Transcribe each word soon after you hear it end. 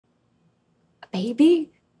A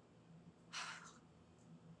baby?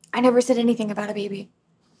 I never said anything about a baby.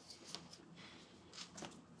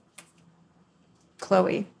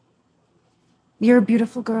 Khloe, you're a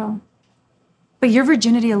beautiful girl, but your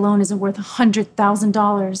virginity alone isn't worth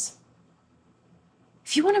 $100,000.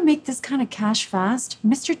 If you want to make this kind of cash fast,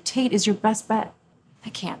 Mr. Tate is your best bet. I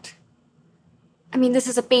can't. I mean, this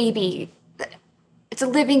is a baby. It's a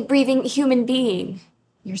living, breathing human being.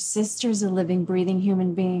 Your sister's a living, breathing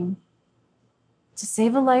human being. To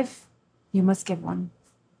save a life, you must give one.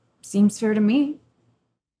 Seems fair to me.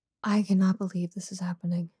 I cannot believe this is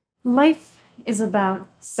happening. Life is about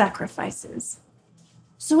sacrifices.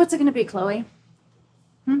 So what's it gonna be, Khloe?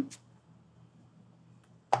 You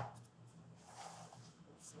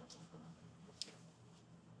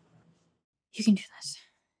can do this.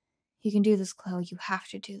 You can do this, Khloe. You have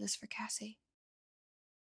to do this for Cassie.